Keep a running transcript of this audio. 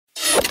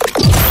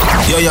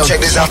Yo, check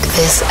this out.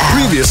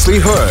 Previously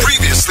heard.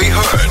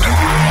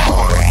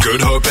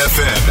 Good Hope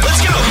FM.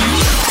 Let's go.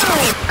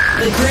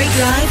 The Great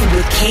Drive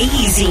with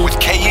K-Easy.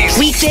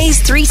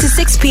 Weekdays 3 to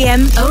 6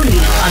 p.m. only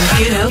on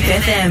Good Hope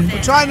FM.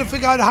 We're trying to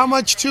figure out how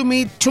much too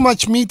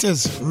much meat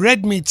is.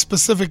 Red meat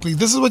specifically.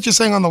 This is what you're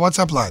saying on the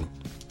WhatsApp line.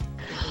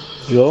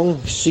 Young,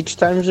 6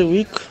 times a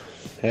week.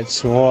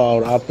 That's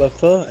more I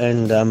prefer.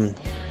 And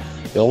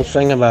you're all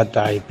saying about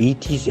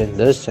diabetes and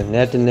this and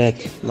that and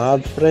that. My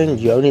friend,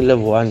 you only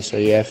live once, so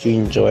you have to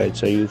enjoy it.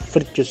 So you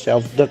freak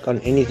yourself dick on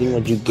anything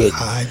that you get.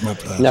 Aye, my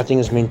brother. Nothing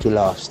is meant to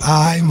last.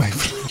 Aye, my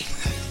friend.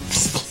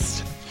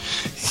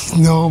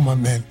 No, my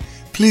man.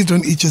 Please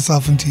don't eat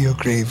yourself into your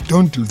grave.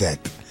 Don't do that.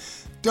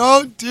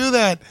 Don't do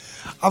that.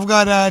 I've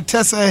got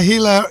Tessa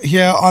Hille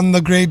here on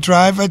The Great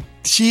Drive.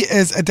 She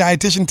is a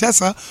dietitian.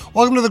 Tessa,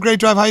 welcome to The Great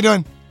Drive. How you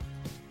doing?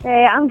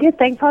 Hey, I'm good.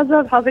 Thanks. How's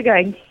it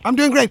going? I'm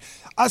doing great.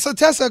 So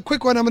Tessa, a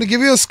quick one. I'm going to give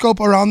you a scope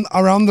around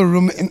the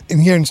room in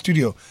here in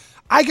studio.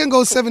 I can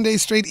go 7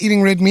 days straight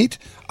eating red meat.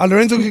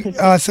 Lorenzo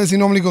says he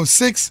normally goes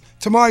 6.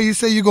 Tomorrow you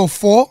say you go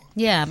 4.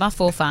 Yeah, about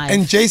 4 or 5.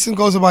 And Jason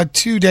goes about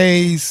 2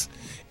 days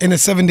in a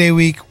 7-day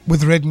week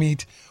with red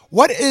meat.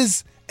 What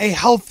is a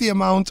healthy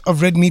amount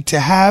of red meat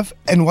to have,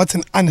 and what's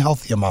an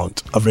unhealthy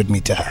amount of red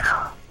meat to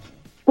have?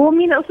 Well, I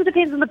mean, it also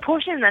depends on the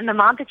portion and the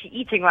amount that you're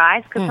eating,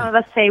 right? Because some of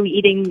us say we're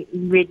eating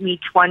red meat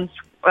once,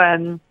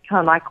 kind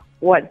of like,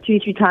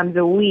 2-3 times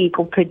a week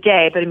or per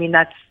day. But I mean,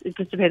 it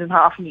just depends on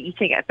how often you're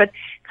eating it. But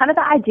kind of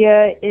the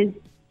idea is,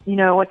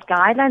 what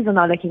guidelines are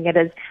now looking at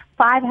is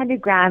 500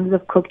 grams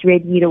of cooked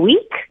red meat a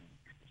week.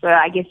 So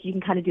I guess you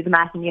can kind of do the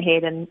math in your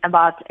head, and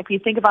if you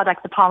think about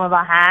like the palm of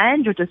our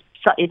hand, or just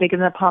slightly bigger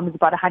than the palm, is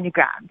about 100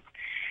 grams.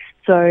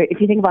 So if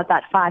you think about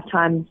that 5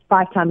 times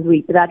a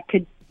week, but that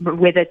could,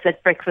 whether it's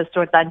at breakfast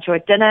or at lunch or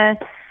at dinner.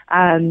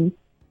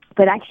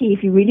 But actually,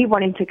 if you're really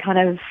wanting to kind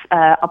of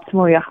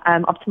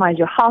optimize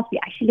your health,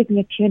 you're actually looking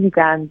at 200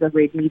 grams of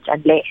red meat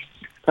and less.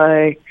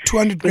 So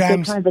 200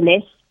 grams. Kind of the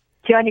less,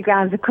 200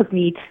 grams of cooked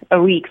meat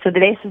a week. So the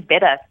less is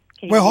better.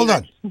 Wait, hold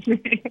on.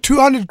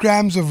 200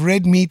 grams of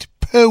red meat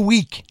per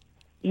week.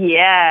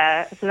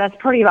 Yeah, so that's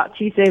probably about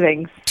 2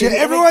 servings. To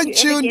everyone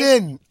tuned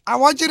in, I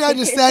want you to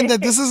understand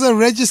that this is a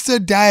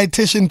registered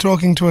dietitian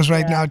talking to us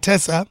right now,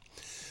 Tessa.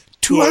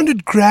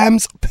 200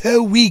 grams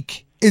per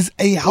week is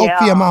a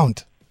healthy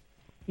amount.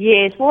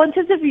 Yes. Well, in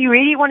terms of you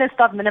really want to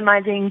start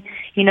minimizing,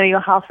 your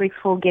health risks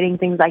for getting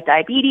things like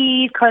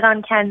diabetes,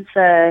 colon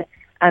cancer,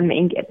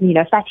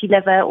 fatty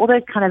liver, all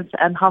those kind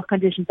of health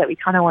conditions that we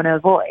kind of want to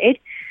avoid.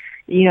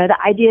 The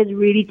idea is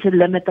really to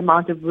limit the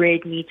amount of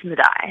red meat in the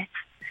diet.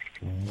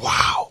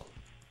 Wow.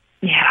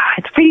 Yeah,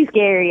 it's pretty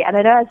scary. And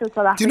I know as a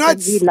South African,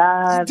 we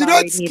love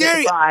red meat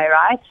to fry,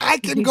 right? I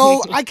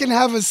can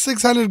have a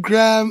 600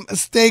 gram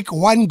steak,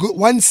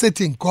 one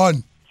sitting,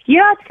 gone.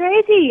 Yeah, it's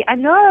crazy. I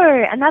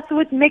know. And that's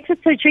what makes it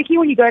so tricky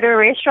when you go to a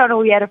restaurant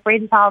or you're at a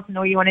friend's house and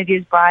all you want to do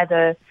is buy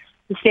the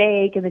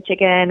steak and the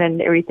chicken and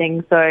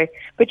everything. So,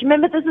 but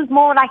remember, this is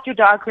more like your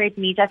dark red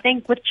meat. I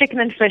think with chicken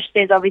and fish,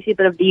 there's obviously a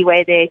bit of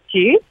leeway there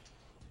too.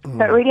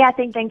 But really, I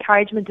think the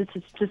encouragement is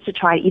just to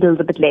try and eat a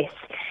little bit less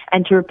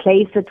and to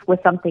replace it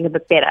with something a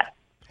bit better.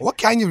 What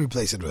can you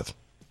replace it with?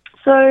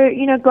 So,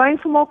 going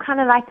for more kind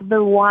of like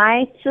the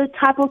white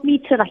type of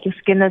meat, so like your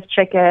skinless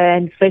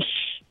chicken, fish,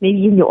 maybe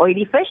even your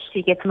oily fish, so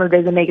you get some of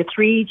those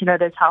omega-3s,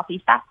 those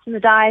healthy fats in the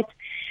diet.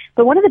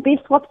 But one of the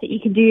best swaps that you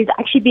can do is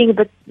actually being a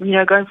bit,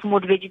 going for more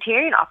the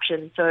vegetarian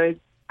option. So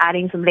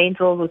adding some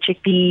lentils or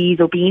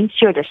chickpeas or beans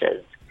to your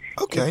dishes.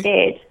 Okay.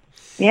 Instead.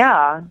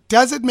 Yeah.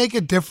 Does it make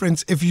a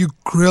difference if you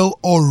grill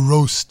or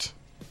roast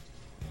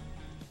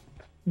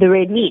the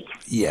red meat?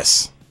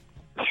 Yes.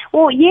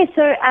 Well, yeah.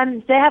 So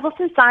they have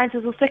also science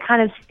has also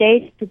kind of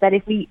stated that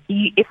if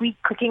we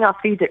cooking our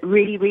foods at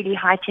really, really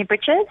high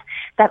temperatures,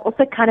 that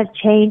also kind of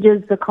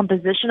changes the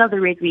composition of the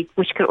red meat,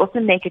 which could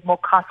also make it more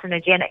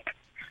carcinogenic.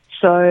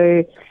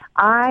 So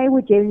I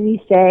would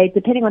generally say,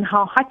 depending on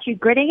how hot you're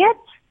grilling it,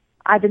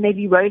 either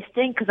maybe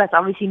roasting, because that's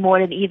obviously more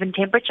at an even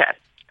temperature.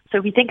 So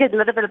if we think a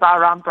little bit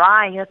about around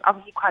braaiing, it's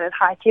obviously quite a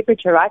high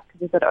temperature, right?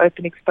 Because it's got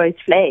open, exposed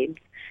flames.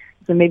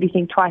 So maybe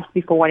think twice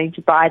before wanting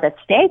to braai that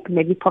steak.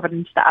 Maybe pop it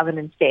into the oven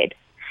instead.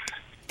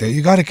 There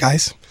you got it,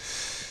 guys.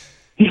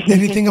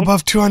 Anything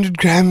above 200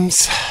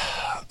 grams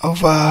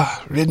of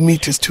red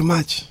meat is too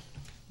much.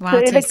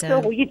 Wow,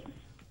 Tessa.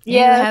 You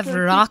have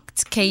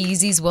rocked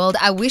K-Easy's world.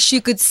 I wish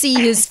you could see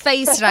his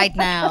face right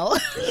now.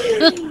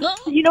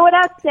 You know what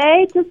I'd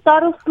say? Just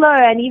start off slow.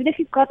 And even if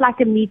you've got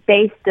like a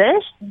meat-based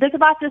dish, think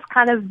about just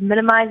kind of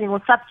minimizing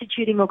or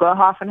substituting or go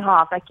half and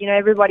half. Like,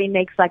 everybody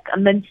makes like a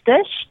mince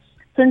dish.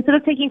 So instead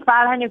of taking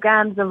 500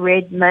 grams of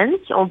red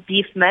mince or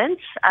beef mince,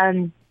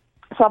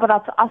 swap it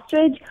out to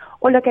ostrich,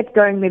 or look at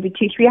going maybe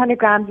 200-300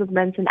 grams of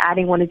mince and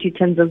adding 1 or 2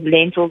 tins of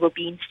lentils or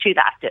beans to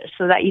that dish,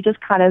 so that you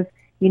just kind of,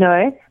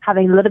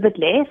 having a little bit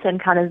less and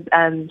kind of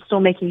still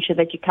making sure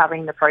that you're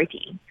covering the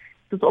protein.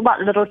 So it's all about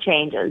little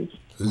changes.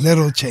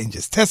 Little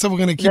changes. Tessa, we're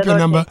going to keep your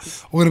number.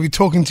 We're going to be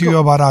talking to you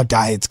about our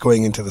diets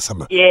going into the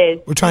summer. Yes.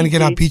 We're trying to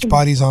get our beach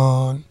parties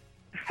on.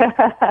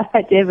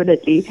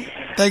 Definitely.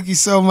 Thank you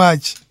so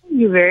much.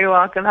 You're very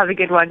welcome. Have a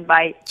good one.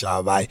 Bye.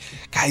 Ciao, bye.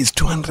 Guys,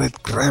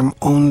 200 gram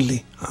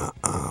only.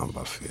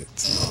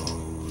 Buffett.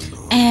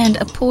 No. And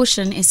a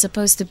portion is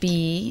supposed to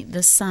be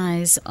the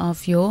size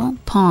of your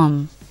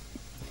palm.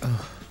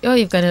 Oh,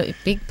 you've got a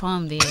big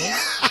palm there.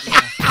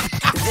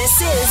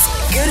 This is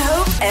Good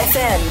Hope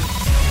FM.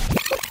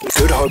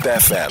 Good Hope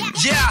FM.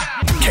 Yeah.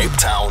 Cape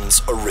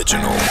Town's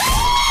original.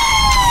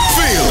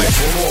 Feel it.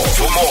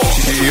 For more.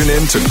 Tune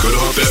in to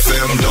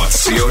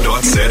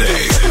goodhopefm.co.za.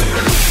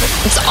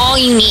 It's all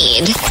you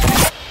need.